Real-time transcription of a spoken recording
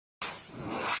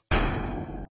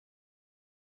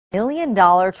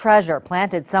Million-dollar treasure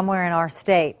planted somewhere in our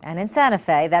state. And in Santa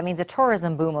Fe, that means a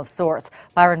tourism boom of sorts.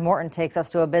 Byron Morton takes us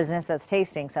to a business that's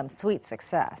tasting some sweet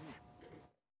success.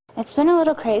 It's been a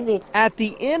little crazy. At the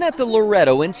inn at the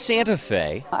Loretto in Santa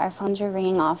Fe, Our phones are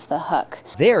ringing off the hook.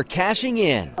 they're cashing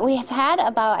in. We've had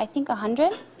about, I think,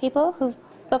 100 people who've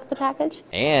booked the package.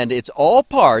 And it's all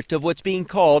part of what's being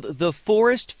called the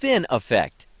Forrest Fenn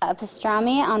effect.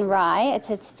 Pastrami on rye, it's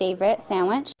his favorite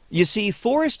sandwich. You see,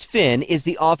 Forrest Fenn is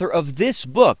the author of this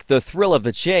book, The Thrill of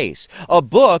the Chase, a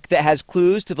book that has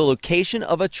clues to the location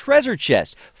of a treasure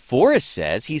chest. Forrest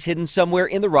says he's hidden somewhere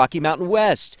in the Rocky Mountain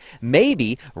West,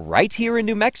 maybe right here in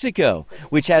New Mexico,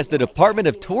 which has the Department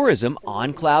of Tourism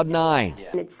on cloud nine.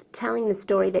 It's telling the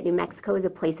story that New Mexico is a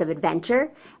place of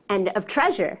adventure and of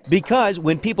treasure. Because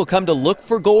when people come to look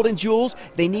for gold and jewels,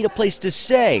 they need a place to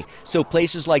stay. So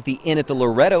places like the inn at the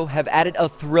Loretto have added a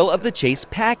Thrill of the Chase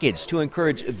package to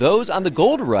encourage those on the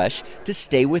gold rush to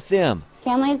stay with them.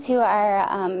 Families who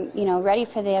are, ready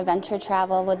for the adventure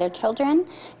travel with their children,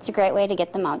 it's a great way to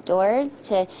get them outdoors,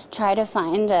 to try to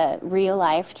find a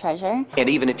real-life treasure. And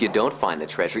even if you don't find the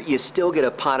treasure, you still get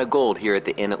a pot of gold here at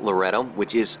the inn at Loretto,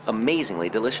 which is amazingly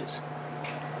delicious.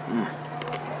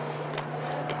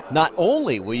 Not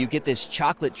only will you get this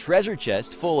chocolate treasure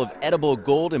chest full of edible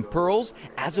gold and pearls,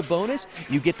 as a bonus,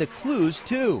 you get the clues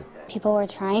too. People were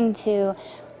trying to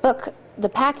book the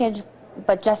package,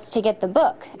 but just to get the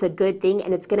book. It's a good thing,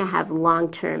 and it's going to have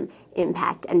long-term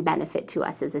impact and benefit to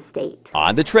us as a state.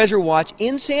 On the Treasure Watch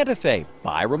in Santa Fe,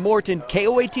 Byron Morton,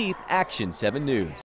 KOAT Action 7 News.